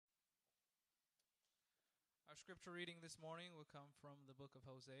Scripture reading this morning will come from the book of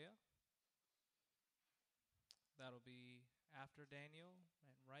Hosea. That'll be after Daniel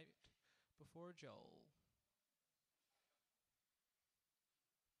and right before Joel.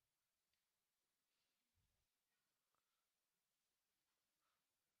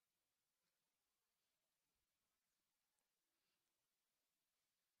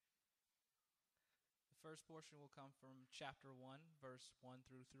 The first portion will come from chapter 1, verse 1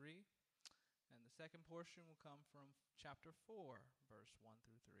 through 3. And the second portion will come from chapter 4, verse 1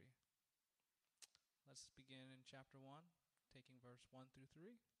 through 3. Let's begin in chapter 1, taking verse 1 through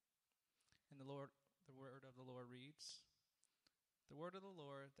 3. And the word of the Lord reads, The word of the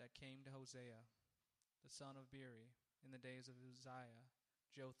Lord that came to Hosea, the son of Beeri, in the days of Uzziah,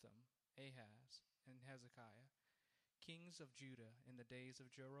 Jotham, Ahaz, and Hezekiah, kings of Judah, in the days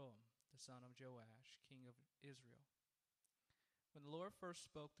of Joram, the son of Joash, king of Israel. When the Lord first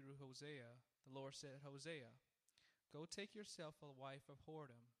spoke through Hosea, the Lord said, Hosea, go take yourself a wife of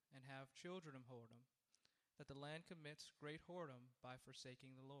whoredom, and have children of whoredom, that the land commits great whoredom by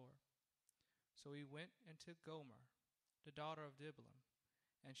forsaking the Lord. So he went and took Gomer, the daughter of Diblaim,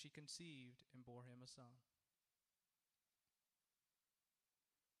 and she conceived and bore him a son.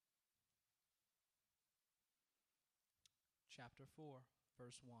 Chapter 4,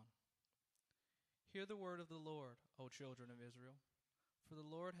 verse 1. Hear the word of the Lord, O children of Israel. For the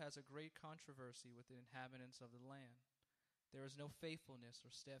Lord has a great controversy with the inhabitants of the land. There is no faithfulness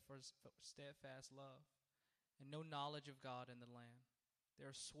or steadfast love, and no knowledge of God in the land. They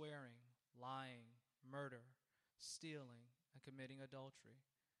are swearing, lying, murder, stealing, and committing adultery.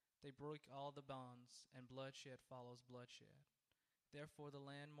 They break all the bonds, and bloodshed follows bloodshed. Therefore the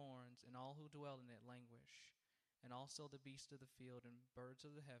land mourns, and all who dwell in it languish. And also the beasts of the field and birds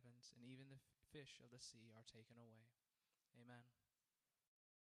of the heavens, and even the fish of the sea are taken away. Amen.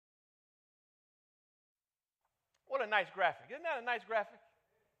 What a nice graphic. Isn't that a nice graphic?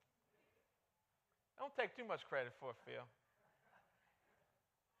 Don't take too much credit for it, Phil.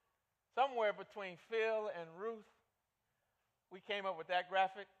 Somewhere between Phil and Ruth, we came up with that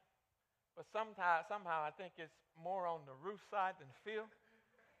graphic. But somehow I think it's more on the Ruth side than Phil.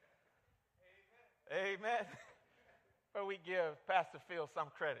 Amen. Amen. But we give Pastor Phil some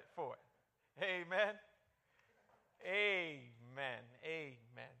credit for it. Amen. Amen.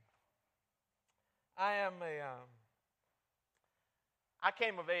 Amen. I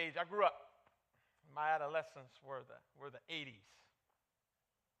came of age. I grew up. My adolescence were the 80s.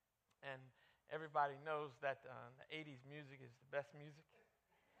 And everybody knows that the 80s music is the best music.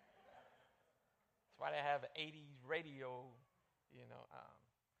 That's why they have 80s radio,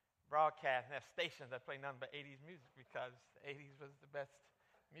 broadcast and have stations that play nothing but 80s music, because the 80s was the best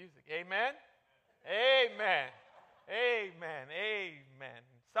music. Amen? Amen. Amen. Amen.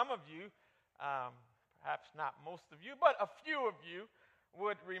 Some of you, perhaps not most of you, but a few of you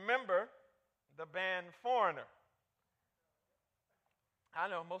would remember the band Foreigner. I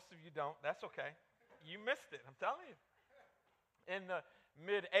know most of you don't. That's okay. You missed it, I'm telling you. In the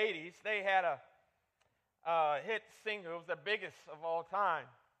mid-'80s, they had a hit single. It was the biggest of all time.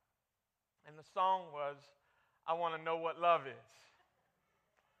 And the song was, I Want to Know What Love Is.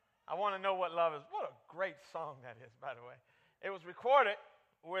 I Want to Know What Love Is. What a great song that is, by the way. It was recorded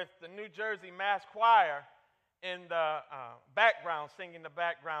with the New Jersey Mass Choir in the background, singing the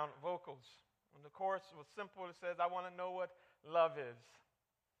background vocals. And the chorus was simple. It says, I want to know what love is.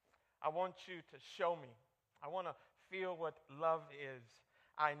 I want you to show me. I want to feel what love is.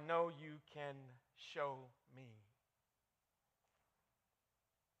 I know you can show me.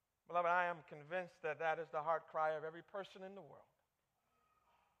 Beloved, I am convinced that that is the heart cry of every person in the world.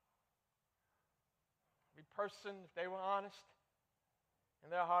 Every person, if they were honest in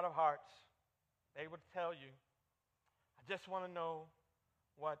their heart of hearts, they would tell you, I just want to know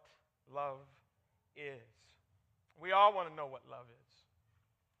what love is. We all want to know what love is.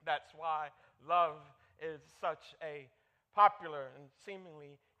 That's why love is such a popular and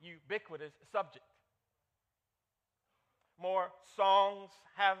seemingly ubiquitous subject. More songs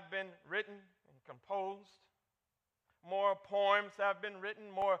have been written and composed. More poems have been written.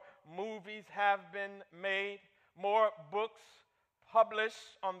 More movies have been made. More books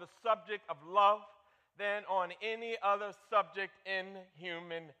published on the subject of love than on any other subject in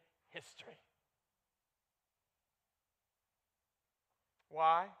human history.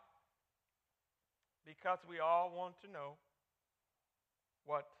 Why? Because we all want to know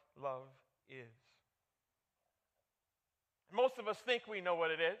what love is. Most of us think we know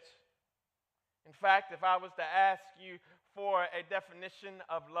what it is. In fact, if I was to ask you for a definition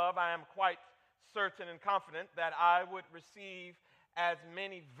of love, I am quite certain and confident that I would receive as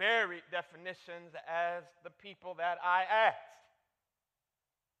many varied definitions as the people that I asked.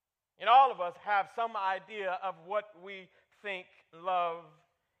 And all of us have some idea of what we think love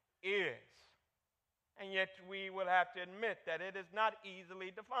is. And yet we will have to admit that it is not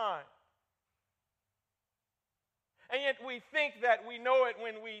easily defined. And yet we think that we know it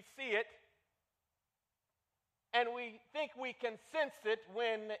when we see it, and we think we can sense it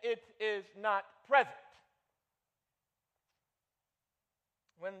when it is not present,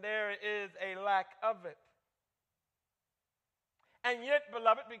 when there is a lack of it. And yet,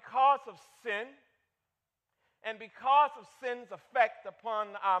 beloved, because of sin, and because of sin's effect upon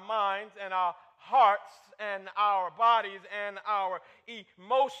our minds and our hearts and our bodies and our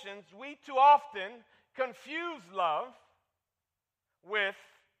emotions, we too often confuse love with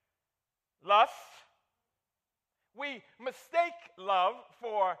lust. We mistake love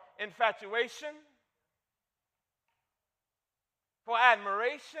for infatuation, for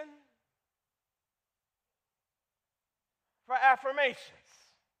admiration, for affirmations.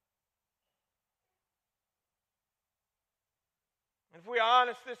 If we are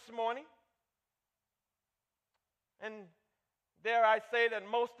honest this morning, and dare I say that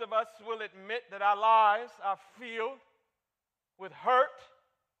most of us will admit that our lives are filled with hurt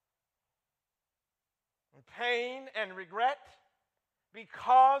and pain and regret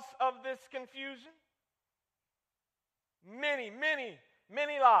because of this confusion. Many, many,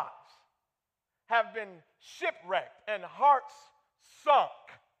 many lives have been shipwrecked and hearts sunk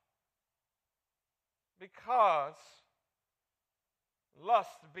because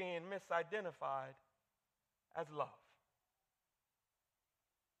lust being misidentified as love.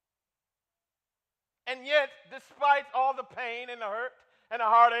 And yet, despite all the pain and the hurt and the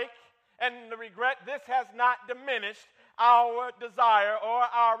heartache and the regret, this has not diminished our desire or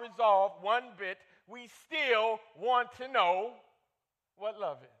our resolve one bit. We still want to know what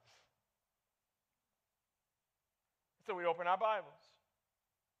love is. So we open our Bibles.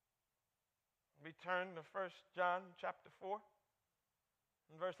 We turn to 1 John chapter 4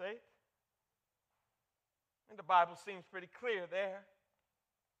 and verse 8. And the Bible seems pretty clear there.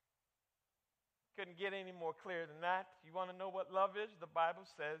 Couldn't get any more clear than that. You want to know what love is? The Bible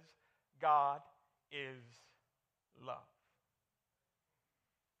says God is love.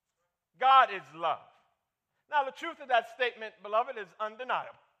 God is love. Now, the truth of that statement, beloved, is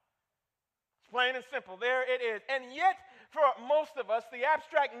undeniable. It's plain and simple. There it is. And yet, for most of us, the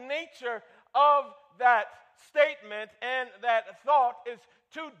abstract nature of that statement and that thought is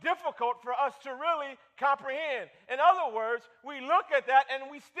too difficult for us to really comprehend. In other words, we look at that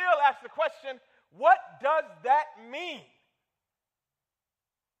and we still ask the question, what does that mean?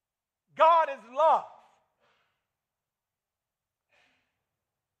 God is love.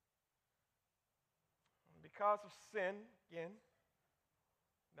 Because of sin, again,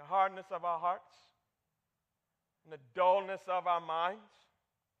 the hardness of our hearts, and the dullness of our minds,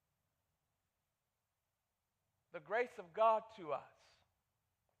 the grace of God to us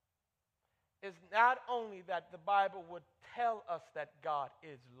is not only that the Bible would tell us that God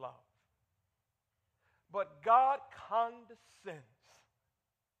is love, but God condescends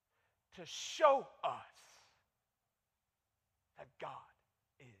to show us that God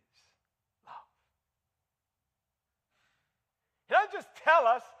is love. He doesn't just tell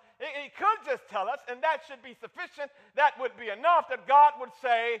us, he could just tell us, and that should be sufficient. That would be enough, that God would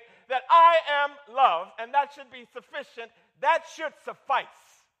say that I am love, and that should be sufficient. That should suffice.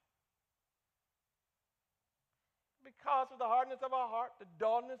 Because of the hardness of our heart, the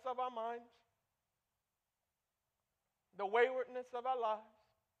dullness of our minds, the waywardness of our lives,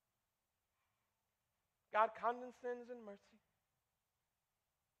 God condescends in mercy.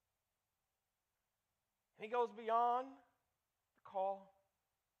 And he goes beyond the call.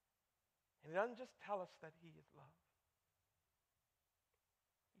 And he doesn't just tell us that he is love.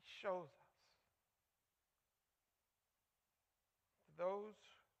 He shows us. To those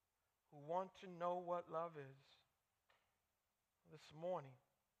who want to know what love is, this morning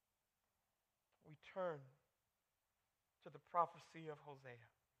we turn to the prophecy of Hosea.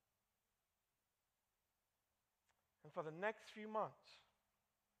 And for the next few months,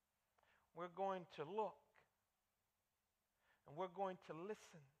 we're going to look, and we're going to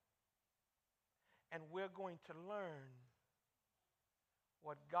listen, and we're going to learn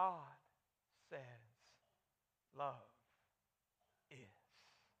what God says love is.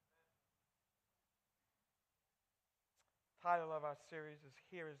 The title of our series is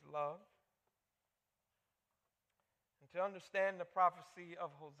Here is Love. And to understand the prophecy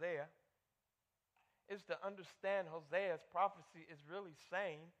of Hosea is to understand Hosea's prophecy is really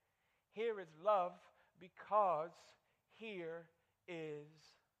saying, here is love because here is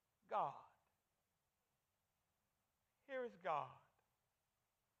God. Here is God.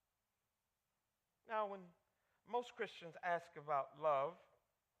 Now, when most Christians ask about love,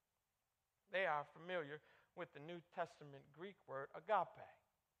 they are familiar with the New Testament Greek word agape.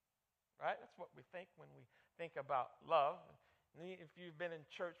 Right? That's what we think when we think about love. If you've been in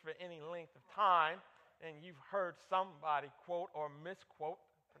church for any length of time and you've heard somebody quote or misquote,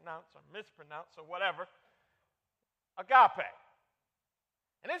 pronounce or mispronounce or whatever, agape.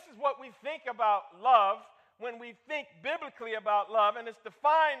 And this is what we think about love when we think biblically about love, and it's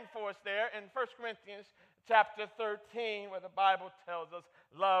defined for us there in 1 Corinthians chapter 13, where the Bible tells us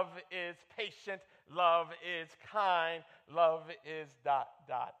love is patient, love is kind, love is ...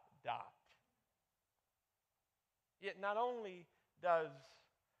 Yet not only does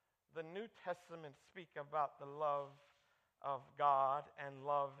the New Testament speak about the love of God and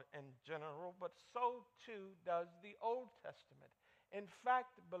love in general, but so too does the Old Testament. In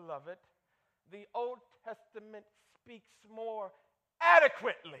fact, beloved, the Old Testament speaks more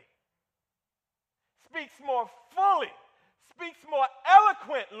adequately, speaks more fully, speaks more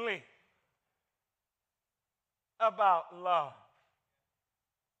eloquently about love.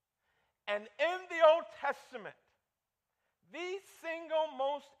 And in the Old Testament, the single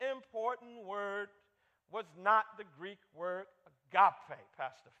most important word was not the Greek word agape,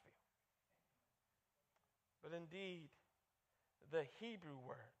 Pastor Phil, but indeed the Hebrew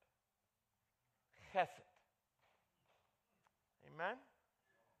word chesed. Amen?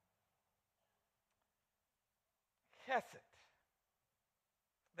 Chesed.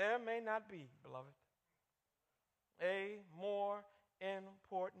 There may not be, beloved, a more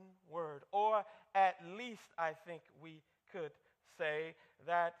important word, or at least I think we could say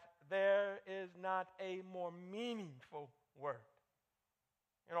that there is not a more meaningful word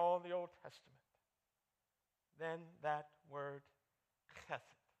in all the Old Testament than that word chesed.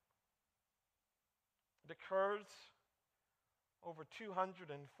 It occurs over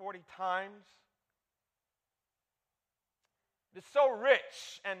 240 times. It is so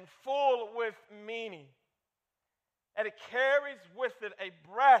rich and full with meaning, and it carries with it a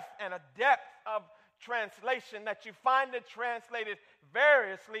breadth and a depth of translation that you find it translated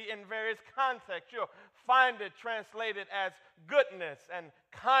variously in various contexts. You'll find it translated as goodness and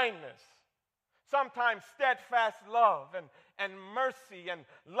kindness, sometimes steadfast love and mercy and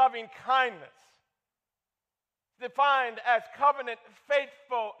loving kindness, defined as covenant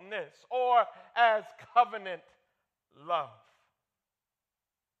faithfulness or as covenant love.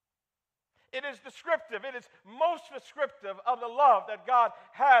 It is descriptive. It is most descriptive of the love that God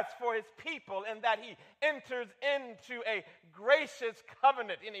has for his people, and that he enters into a gracious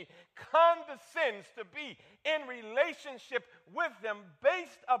covenant and he condescends to be in relationship with them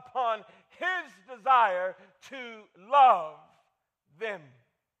based upon his desire to love them.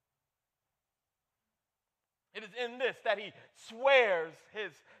 It is in this that he swears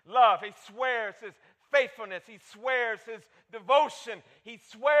his love. He swears his faithfulness. He swears his devotion. He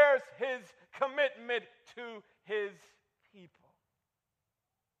swears his commitment to his people.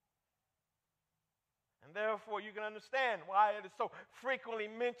 And therefore, you can understand why it is so frequently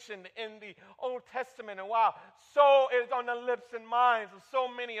mentioned in the Old Testament, and why so it is on the lips and minds of so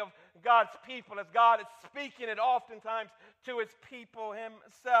many of God's people, as God is speaking it oftentimes to his people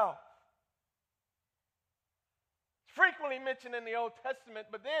himself. Frequently mentioned in the Old Testament,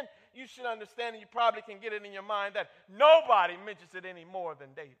 but then you should understand, and you probably can get it in your mind, that nobody mentions it any more than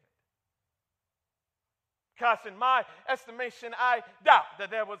David. Because in my estimation, I doubt that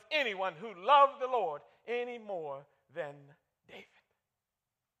there was anyone who loved the Lord any more than David.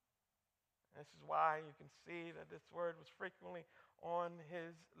 This is why you can see that this word was frequently on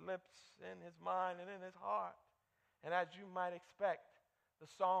his lips, in his mind, and in his heart. And as you might expect, the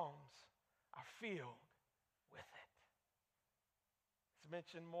Psalms are filled with it. It's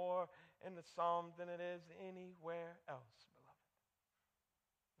mentioned more in the Psalms than it is anywhere else, beloved.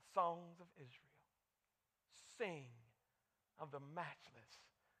 The songs of Israel sing of the matchless,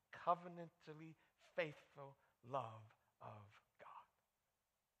 covenantally faithful love of God.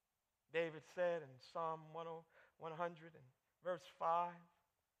 David said in Psalm 100 and verse 5,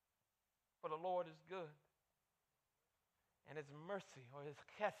 "For the Lord is good, and his mercy," or his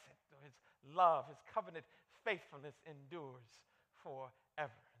chesed, or his love, his covenant faithfulness endures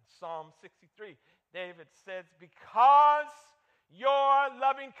forever. In Psalm 63, David says, "Because your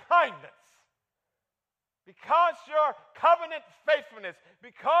loving kindness, because your covenant faithfulness,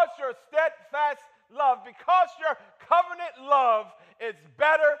 because your steadfast love, because your covenant love is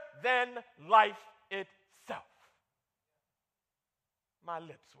better than life itself, my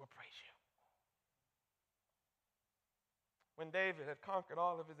lips will praise you." when David had conquered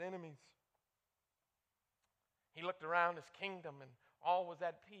all of his enemies, he looked around his kingdom and all was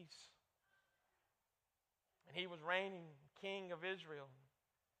at peace. And he was reigning king of Israel.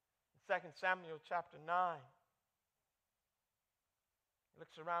 In 2 Samuel chapter 9, he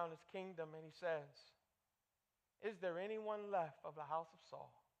looks around his kingdom and he says, is there anyone left of the house of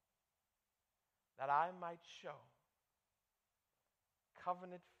Saul that I might show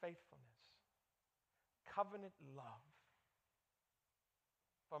covenant faithfulness, covenant love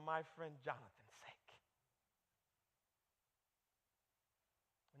for my friend Jonathan's sake?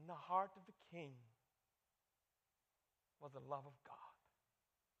 In the heart of the king was the love of God.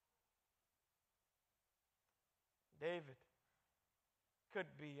 David could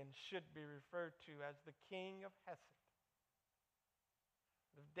be and should be referred to as the king of Hesed.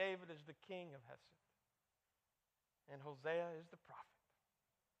 If David is the king of Hesed, and Hosea is the prophet.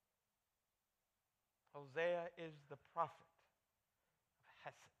 Hosea is the prophet of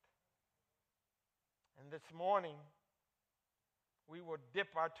Hesed. And this morning, we will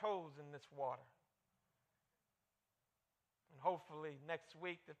dip our toes in this water. And hopefully next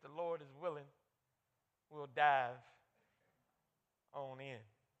week, if the Lord is willing, we'll dive on in.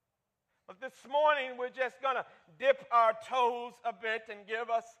 But this morning, we're just going to dip our toes a bit and give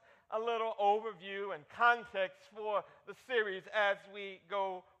us a little overview and context for the series as we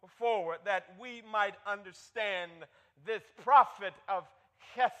go forward, that we might understand this prophet of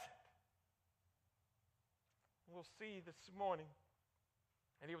Hesed. We'll see this morning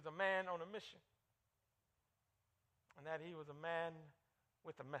that he was a man on a mission, and that he was a man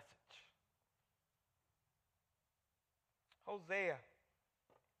with a message. Hosea.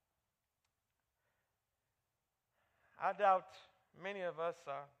 I doubt many of us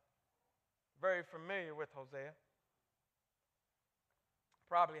are very familiar with Hosea.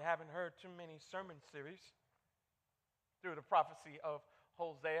 Probably haven't heard too many sermon series through the prophecy of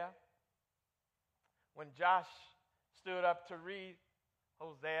Hosea. When Josh stood up to read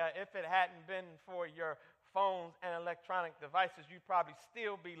Hosea, if it hadn't been for your phones and electronic devices, you'd probably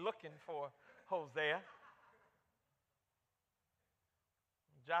still be looking for Hosea.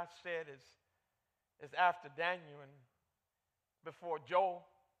 Josh said is after Daniel and before Joel.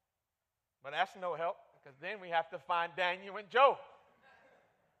 But that's no help, because then we have to find Daniel and Joel.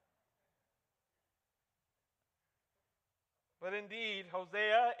 But indeed,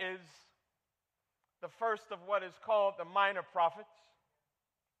 Hosea is the first of what is called the minor prophets.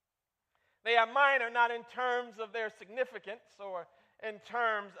 They are minor not in terms of their significance or in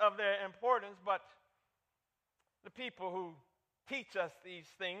terms of their importance, but the people who teach us these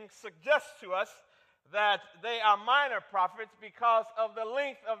things suggest to us that they are minor prophets because of the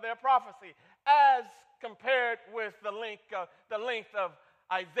length of their prophecy, as compared with the length of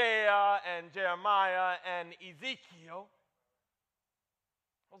Isaiah and Jeremiah and Ezekiel.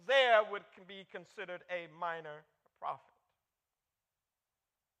 Hosea would be considered a minor prophet.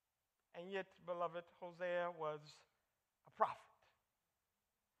 And yet, beloved, Hosea was a prophet.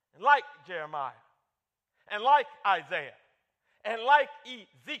 And like Jeremiah, and like Isaiah, and like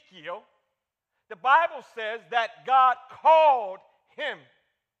Ezekiel, the Bible says that God called him.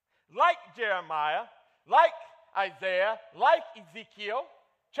 Like Jeremiah, like Isaiah, like Ezekiel,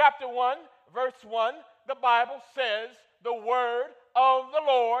 chapter 1, verse 1, the Bible says the word of the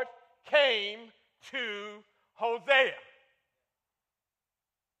Lord came to Hosea.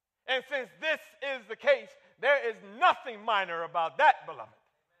 And since this is the case, there is nothing minor about that, beloved.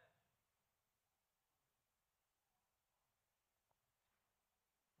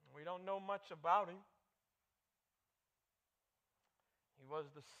 We don't know much about him. He was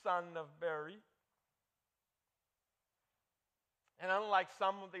the son of Beri. And unlike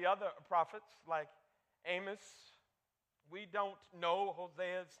some of the other prophets, like Amos, we don't know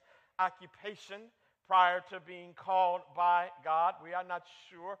Hosea's occupation prior to being called by God. We are not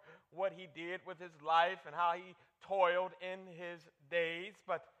sure what he did with his life and how he toiled in his days.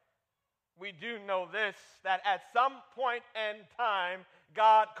 But we do know this, that at some point in time,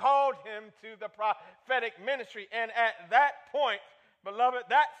 God called him to the prophetic ministry. And at that point, beloved,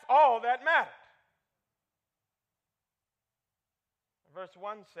 that's all that mattered. Verse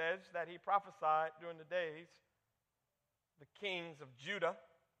 1 says that he prophesied during the days of the kings of Judah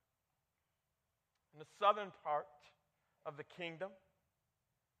in the southern part of the kingdom,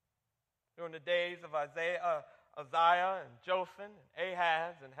 during the days of Uzziah and Jotham and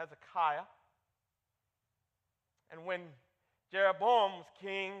Ahaz and Hezekiah. And when Jeroboam was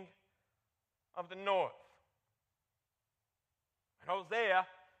king of the north, and Hosea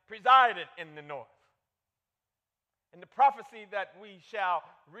presided in the north. And the prophecy that we shall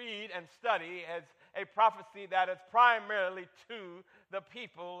read and study a prophecy that is primarily to the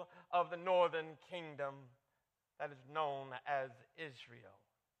people of the northern kingdom that is known as Israel.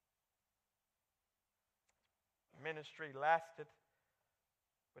 Ministry lasted,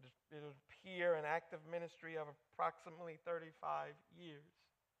 but it would appear an active ministry of approximately 35 years.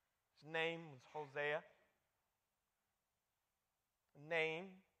 His name was Hosea. A name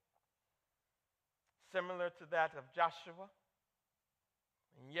similar to that of Joshua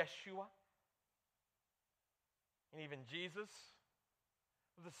and Yeshua and even Jesus,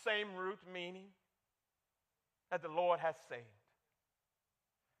 with the same root meaning that the Lord has saved.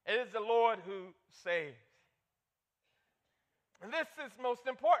 It is the Lord who saves. And this is most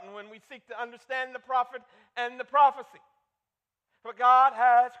important when we seek to understand the prophet and the prophecy. For God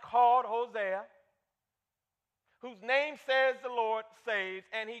has called Hosea, whose name says the Lord saves,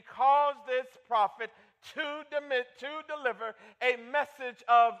 and he calls this prophet to deliver a message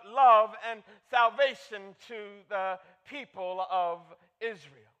of love and salvation to the people of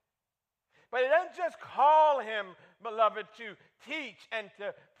Israel. But it doesn't just call him, beloved, to teach and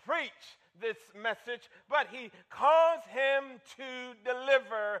to preach this message, but he calls him to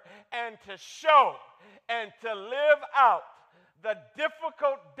deliver and to show and to live out the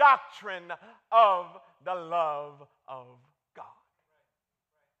difficult doctrine of the love of God.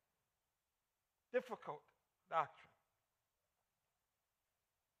 Difficult doctrine.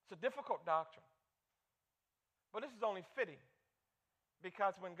 It's a difficult doctrine. But this is only fitting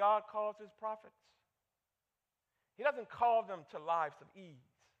because when God calls his prophets, he doesn't call them to lives of ease.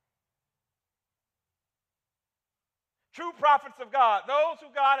 True prophets of God, those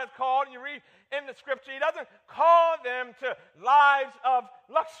who God has called, and you read in the scripture, he doesn't call them to lives of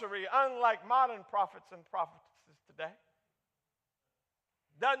luxury, unlike modern prophets and prophetesses today.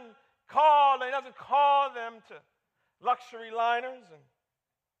 He doesn't call them to luxury liners and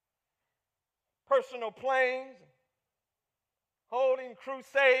personal planes, and holding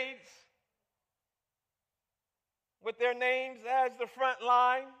crusades with their names as the front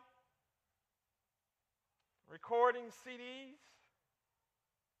line, recording CDs.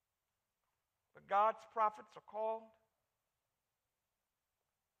 But God's prophets are called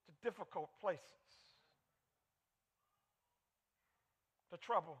to difficult places, to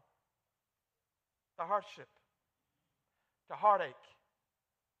trouble, to hardship, to heartache,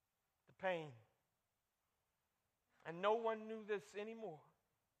 to pain. And no one knew this any more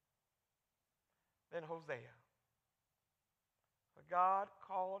than Hosea. But God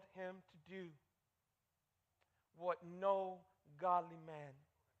called him to do what no godly man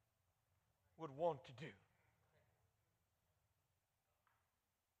would want to do.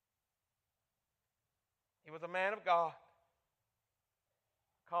 He was a man of God,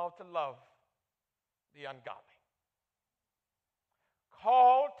 called to love the ungodly,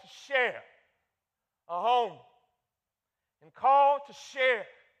 called to share a home, and called to share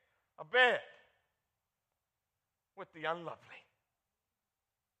a bed with the unlovely.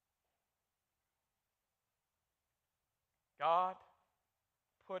 God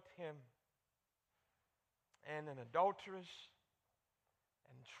put him in an adulterous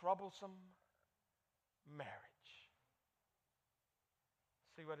and troublesome marriage.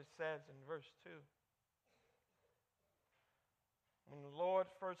 See what it says in verse 2. When the Lord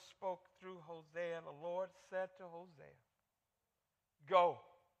first spoke through Hosea, the Lord said to Hosea, "Go,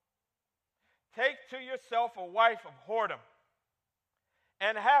 take to yourself a wife of whoredom,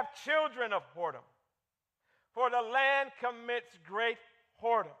 and have children of whoredom. For the land commits great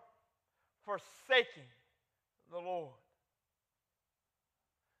whoredom, forsaking the Lord."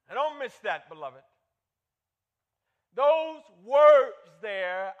 And don't miss that, beloved. Those words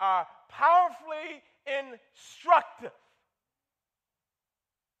there are powerfully instructive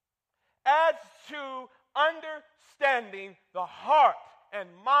as to understanding the heart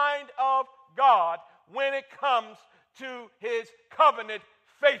and mind of God when it comes to his covenant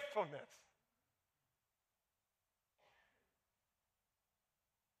faithfulness.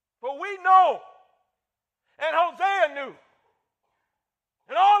 For we know, and Hosea knew,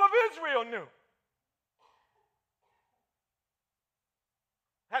 and all of Israel knew,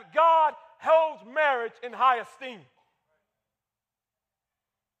 that God holds marriage in high esteem.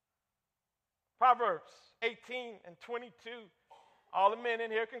 Proverbs 18 and 22. All the men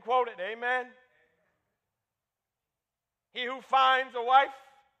in here can quote it. Amen. He who finds a wife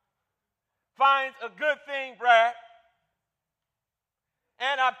finds a good thing, Brad,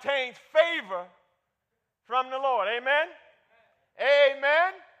 and obtains favor from the Lord. Amen?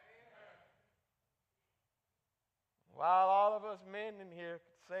 Amen? While all of us men in here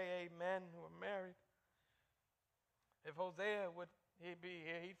could say amen who are married, if Hosea would he be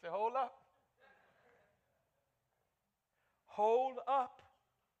here, he'd say, hold up. hold up.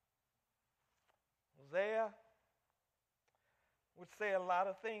 Hosea would say a lot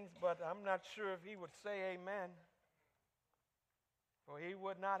of things, but I'm not sure if he would say amen. For he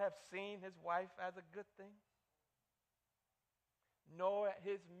would not have seen his wife as a good thing, nor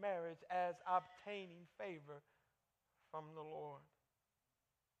his marriage as obtaining favor from the Lord.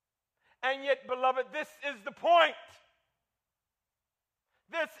 And yet, beloved, this is the point.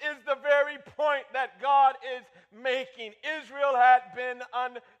 This is the very point that God is making. Israel had been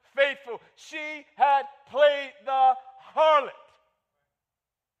unfaithful. She had played the harlot.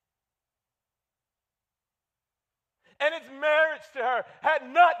 And his marriage to her had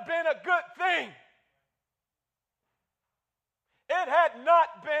not been a good thing. It had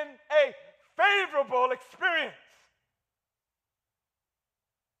not been a favorable experience.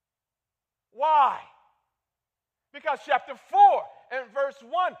 Why? Because chapter 4 and verse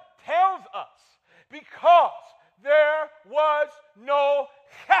 1 tells us, because there was no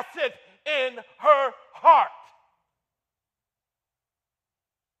chesed in her heart.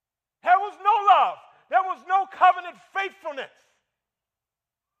 There was no love. There was no covenant faithfulness.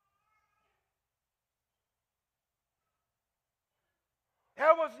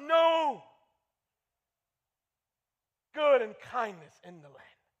 There was no good and kindness in the land.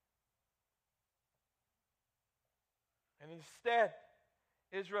 And instead,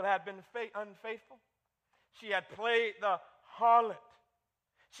 Israel had been unfaithful. She had played the harlot.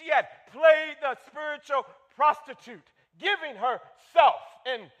 She had played the spiritual prostitute, giving herself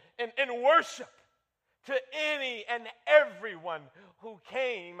in worship to any and everyone who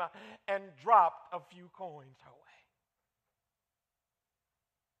came and dropped a few coins her way.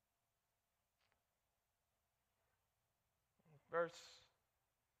 Verse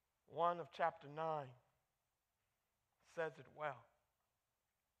 1 of chapter 9 says it well.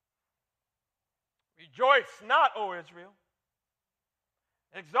 Rejoice not, O Israel.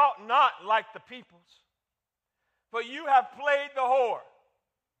 Exalt not like the peoples, for you have played the whore,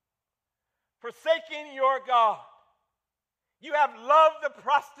 forsaking your God. You have loved the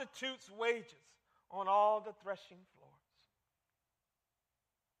prostitute's wages on all the threshing floors.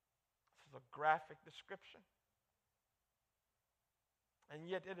 This is a graphic description. And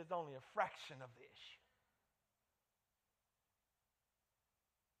yet it is only a fraction of the issue.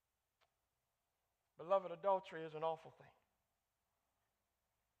 Beloved, adultery is an awful thing.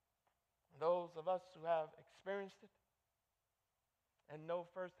 Those of us who have experienced it and know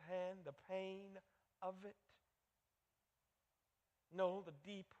firsthand the pain of it, know the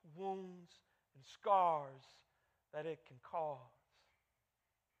deep wounds and scars that it can cause.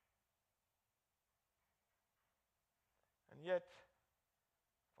 And yet,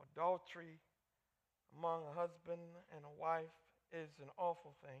 adultery among a husband and a wife is an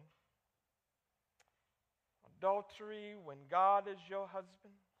awful thing. Adultery, when God is your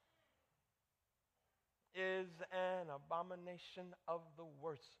husband, is an abomination of the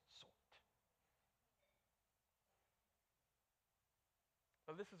worst sort.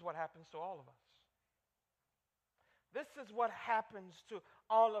 But this is what happens to all of us. This is what happens to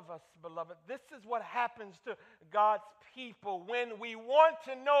all of us, beloved. This is what happens to God's people when we want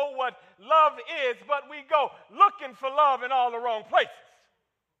to know what love is, but we go looking for love in all the wrong places.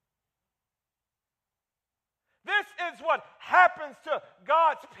 This is what happens to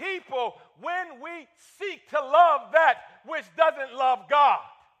God's people when we seek to love that which doesn't love God.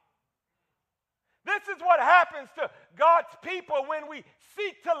 This is what happens to God's people when we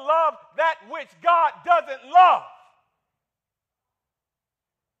seek to love that which God doesn't love.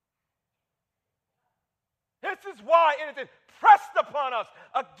 This is why it is impressed upon us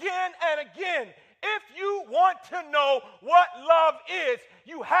again and again. If you want to know what love is,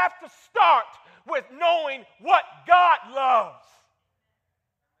 you have to start with knowing what God loves.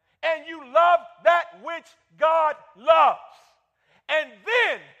 And you love that which God loves. And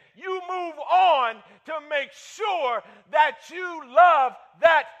then you move on to make sure that you love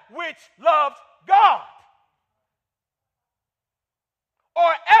that which loves God.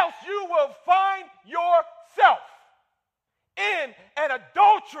 Or else you will find yourself in an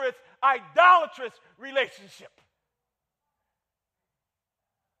adulterous, idolatrous relationship.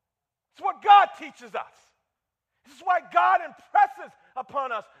 It's what God teaches us. This is why God impresses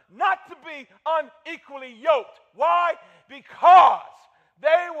upon us not to be unequally yoked. Why? Because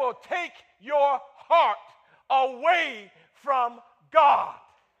they will take your heart away from God.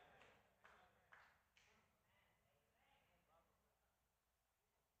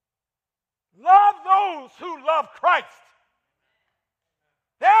 Love those who love Christ.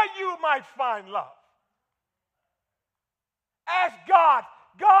 There you might find love. Ask God,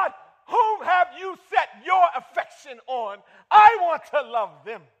 God, Whom have you set your affection on? I want to love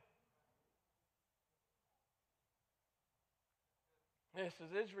them. This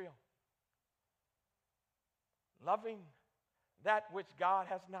is Israel. Loving that which God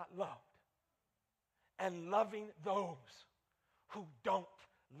has not loved. And loving those who don't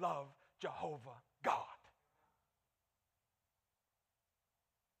love Jehovah God.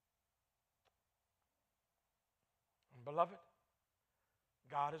 And beloved,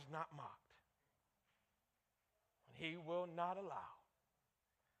 God is not mocked. He will not allow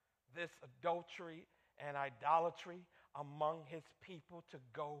this adultery and idolatry among his people to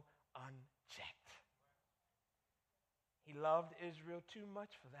go unchecked. He loved Israel too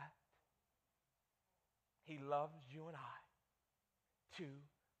much for that. He loves you and I too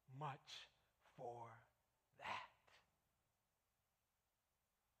much for that.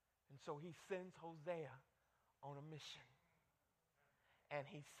 And so he sends Hosea on a mission. And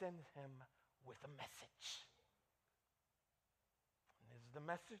he sends him with a message. And this is the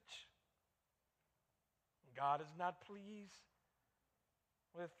message. God is not pleased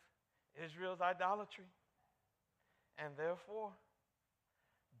with Israel's idolatry. And therefore,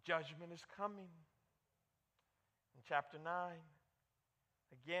 judgment is coming. In chapter 9,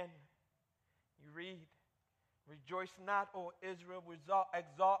 again, you read, rejoice not, O Israel,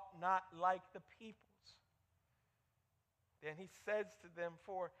 exalt not like the peoples. Then he says to them,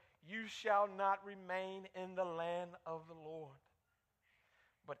 for you shall not remain in the land of the Lord,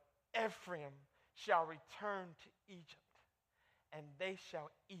 but Ephraim shall return to Egypt, and they shall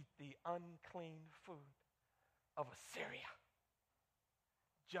eat the unclean food of Assyria.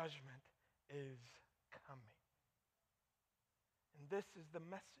 Judgment is coming. And this is the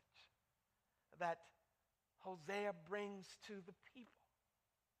message that Hosea brings to the people.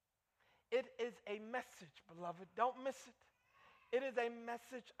 It is a message, beloved. Don't miss it. It is a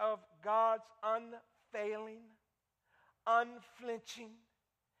message of God's unfailing, unflinching,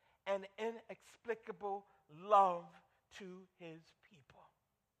 and inexplicable love to his people.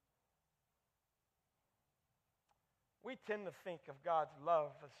 We tend to think of God's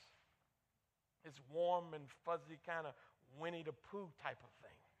love as this warm and fuzzy kind of Winnie the Pooh type of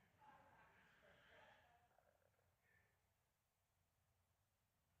thing.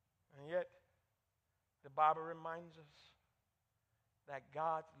 And yet, the Bible reminds us that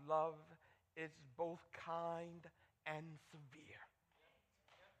God's love is both kind and severe.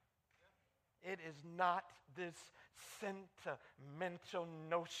 It is not this sentimental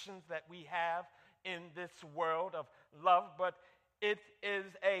notions that we have in this world of love, but it is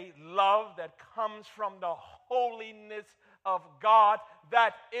a love that comes from the holiness of God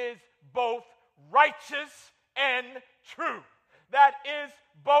that is both righteous and true, that is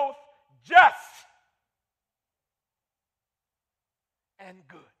both just and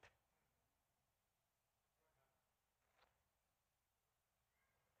good.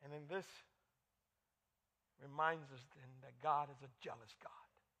 And in this reminds us then that God is a jealous God.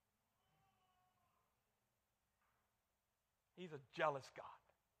 He's a jealous God.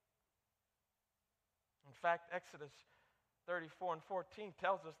 In fact, Exodus 34 and 14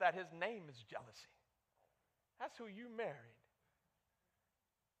 tells us that his name is jealousy. That's who you married.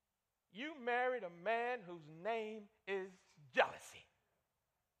 You married a man whose name is jealousy.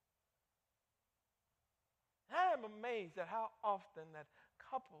 I am amazed at how often that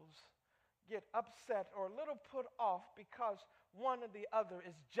couples get upset or a little put off because one or the other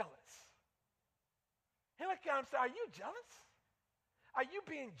is jealous. He look at him and say, are you jealous? Are you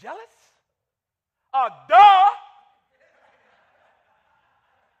being jealous? Duh!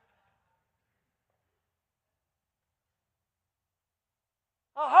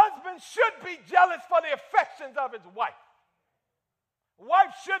 A husband should be jealous for the affections of his wife. A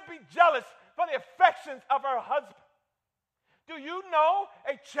wife should be jealous for the affections of her husband. Do you know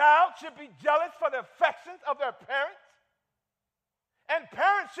a child should be jealous for the affections of their parents? And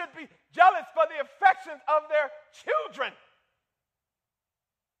parents should be jealous for the affections of their children.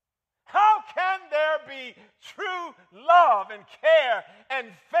 How can there be true love and care and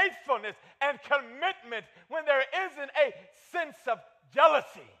faithfulness and commitment when there isn't a sense of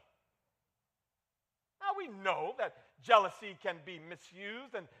jealousy? Now we know that jealousy can be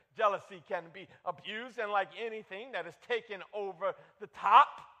misused and jealousy can be abused, and like anything that is taken over the top,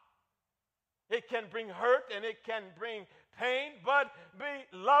 it can bring hurt and it can bring pain. But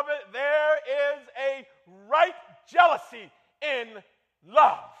beloved, there is a right jealousy in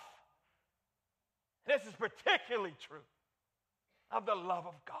love. This is particularly true of the love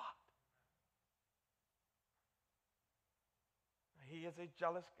of God. He is a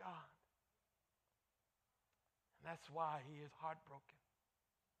jealous God. And that's why he is heartbroken.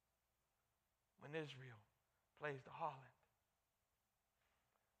 when Israel plays the harlot.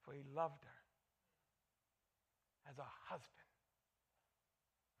 For he loved her as a husband,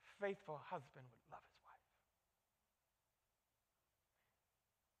 faithful husband would love his wife.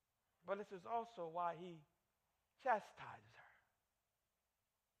 But this is also why he chastises her.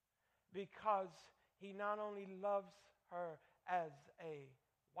 Because he not only loves her as a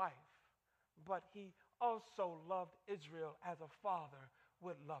wife, but he also loved Israel as a father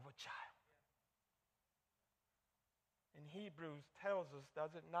would love a child. In Hebrews tells us,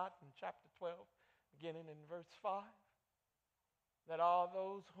 does it not, in chapter 12, beginning in verse 5, that all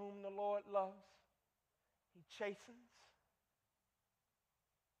those whom the Lord loves, he chastens.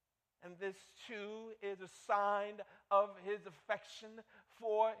 And this too is a sign of his affection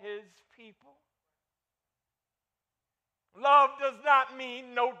for his people. Love does not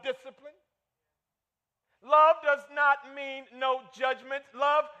mean no discipline. Love does not mean no judgment.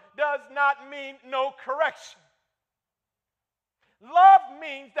 Love does not mean no correction. Love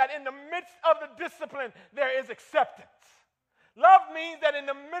means that in the midst of the discipline, there is acceptance. Love means that in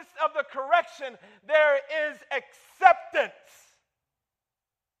the midst of the correction, there is acceptance.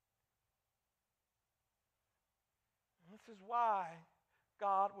 This is why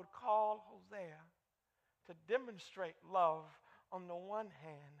God would call Hosea to demonstrate love on the one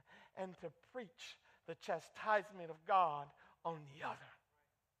hand and to preach the chastisement of God on the other.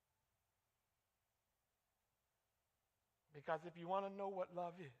 Because if you want to know what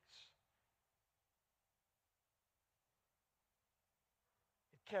love is,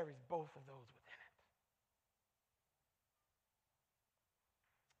 it carries both of those within it.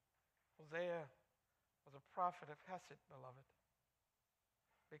 Hosea was a prophet of Hesed, beloved,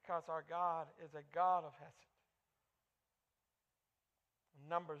 because our God is a God of Hesed. In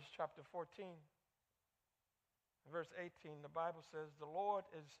Numbers chapter 14, verse 18, the Bible says, the Lord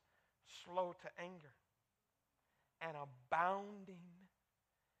is slow to anger and abounding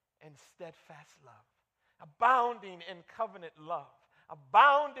in steadfast love, abounding in covenant love,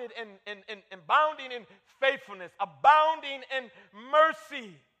 abounding in faithfulness, abounding in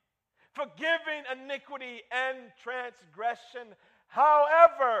mercy, forgiving iniquity and transgression.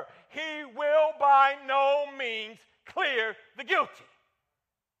 However, he will by no means clear the guilty.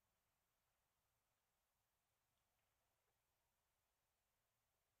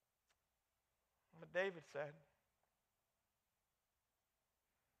 But David said,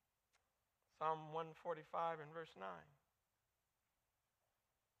 Psalm 145 and verse 9,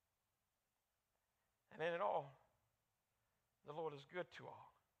 and in it all, the Lord is good to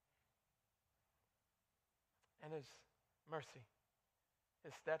all, and his mercy,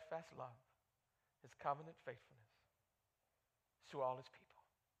 his steadfast love, his covenant faithfulness to all his people.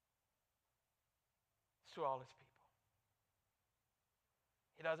 To all his people.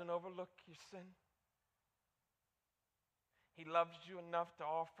 He doesn't overlook your sin. He loves you enough to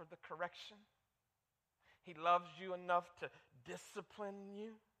offer the correction. He loves you enough to discipline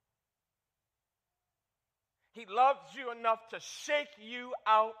you. He loves you enough to shake you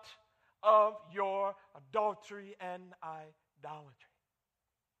out of your adultery and idolatry.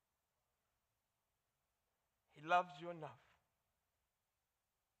 He loves you enough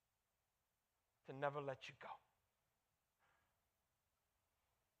to never let you go.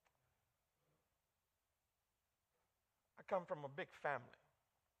 I come from a big family.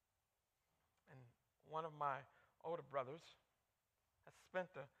 And one of my older brothers has spent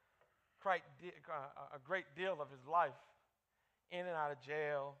a great deal of his life in and out of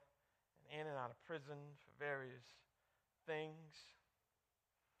jail and in and out of prison for various things.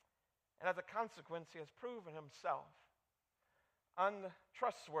 And as a consequence, he has proven himself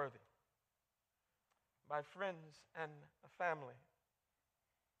untrustworthy by friends and the family.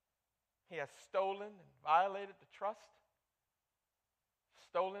 He has stolen and violated the trust,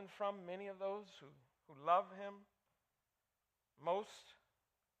 stolen from many of those who love him most,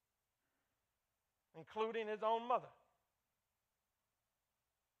 including his own mother.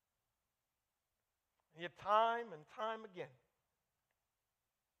 And yet time and time again,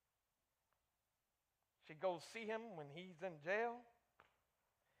 she goes see him when he's in jail.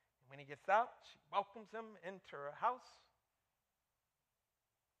 And when he gets out, she welcomes him into her house.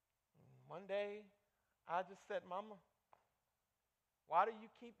 And one day, I just said, Mama, why do you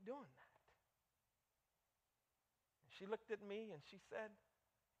keep doing that? And she looked at me and she said,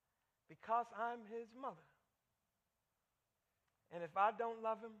 because I'm his mother. And if I don't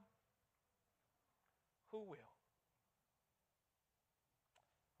love him, who will?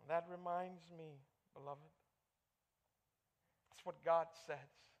 And that reminds me, beloved, that's what God says.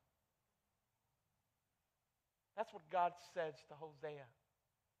 That's what God says to Hosea.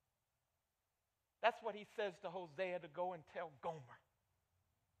 That's what he says to Hosea to go and tell Gomer.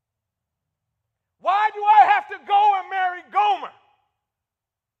 Why do I have to go and marry Gomer?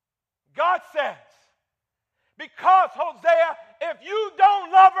 God says, because, Hosea, if you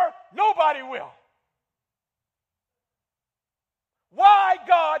don't love her, nobody will. Why,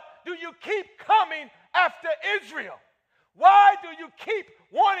 God, do you keep coming after Israel? Why do you keep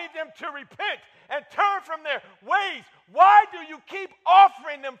wanting them to repent and turn from their ways? Why do you keep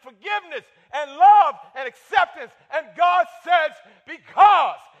offering them forgiveness and love and acceptance? And God says,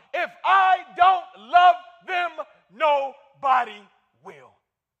 because if I don't love them, nobody will.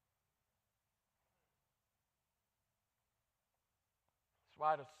 That's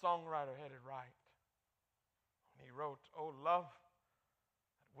why the songwriter had it right. He wrote, "Oh, love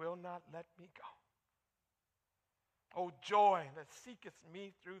that will not let me go. O joy that seeketh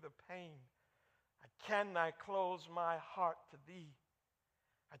me through the pain, I cannot close my heart to thee.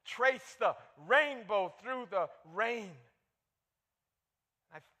 I trace the rainbow through the rain.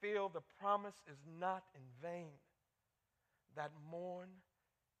 I feel the promise is not in vain, that morn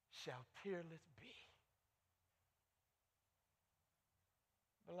shall tearless be."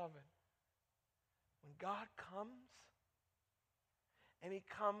 Beloved, when God comes, and he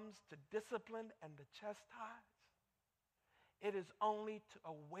comes to discipline and to chastise, it is only to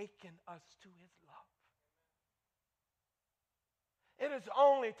awaken us to his love. It is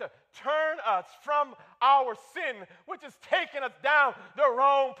only to turn us from our sin, which has taken us down the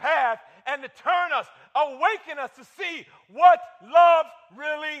wrong path, and to turn us, awaken us to see what love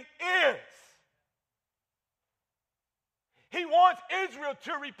really is. He wants Israel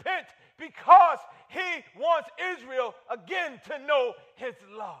to repent because he wants Israel again to know his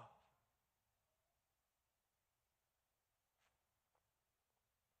love.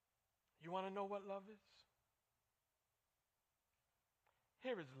 You want to know what love is?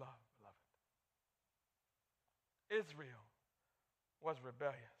 Here is love, beloved. Israel was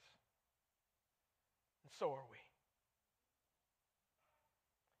rebellious, and so are we.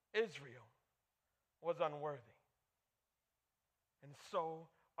 Israel was unworthy, and so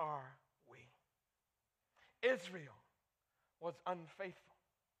are we. Israel was unfaithful,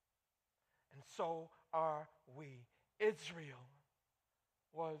 and so are we. Israel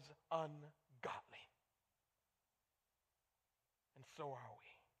was ungodly, and so are we.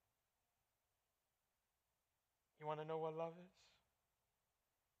 You want to know what love is?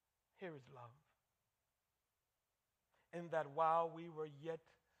 Here is love. In that while we were yet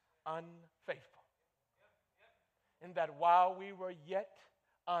unfaithful, in that while we were yet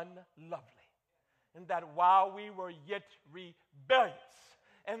unlovely, in that while we were yet rebellious,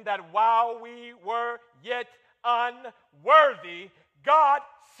 in that while we were yet unworthy, God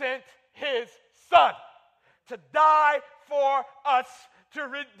sent his Son to die for us, to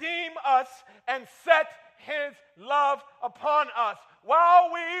redeem us, and set his love upon us.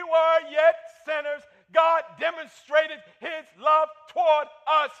 While we were yet sinners, God demonstrated his love toward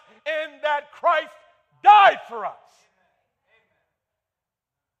us in that Christ died for us.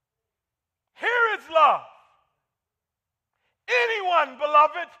 Here is love. Anyone,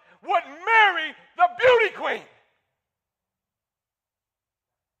 beloved, would marry the beauty queen.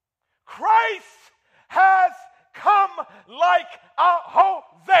 Christ has come like a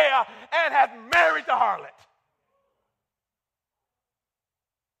Hosea and has married the harlot.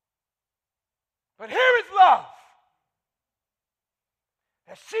 But here is love.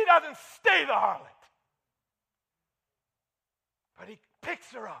 That she doesn't stay the harlot, but he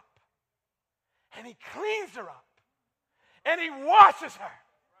picks her up and he cleans her up and he washes her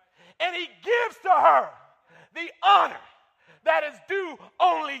and he gives to her the honor that is due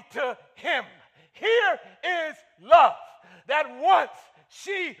only to him. Here is love, that once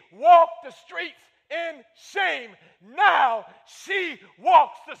she walked the streets in shame, now she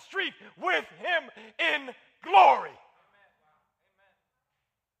walks the street with him in glory.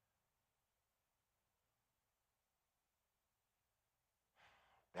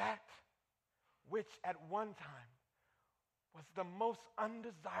 That which at one time was the most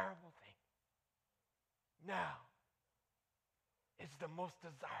undesirable thing, now is the most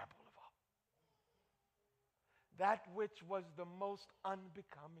desirable of all. That which was the most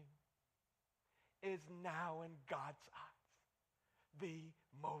unbecoming is now in God's eyes the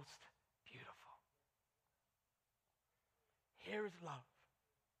most beautiful. Here is love,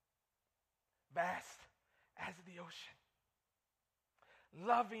 vast as the ocean,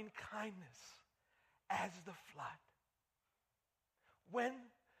 loving kindness as the flood.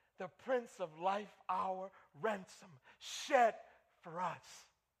 When the Prince of Life, our ransom, shed for us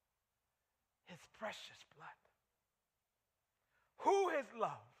his precious blood. Who is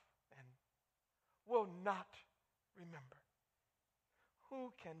love and will not remember.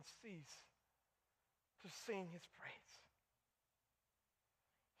 Who can cease to sing his praise?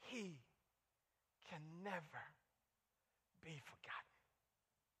 He can never be forgotten.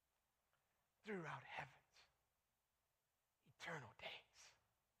 Throughout heaven's eternal days.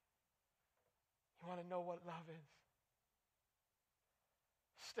 You want to know what love is?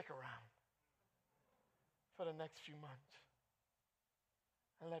 Stick around for the next few months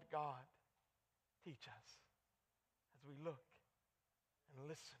and let God teach us as we look and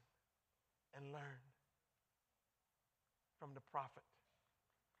listen and learn from the prophet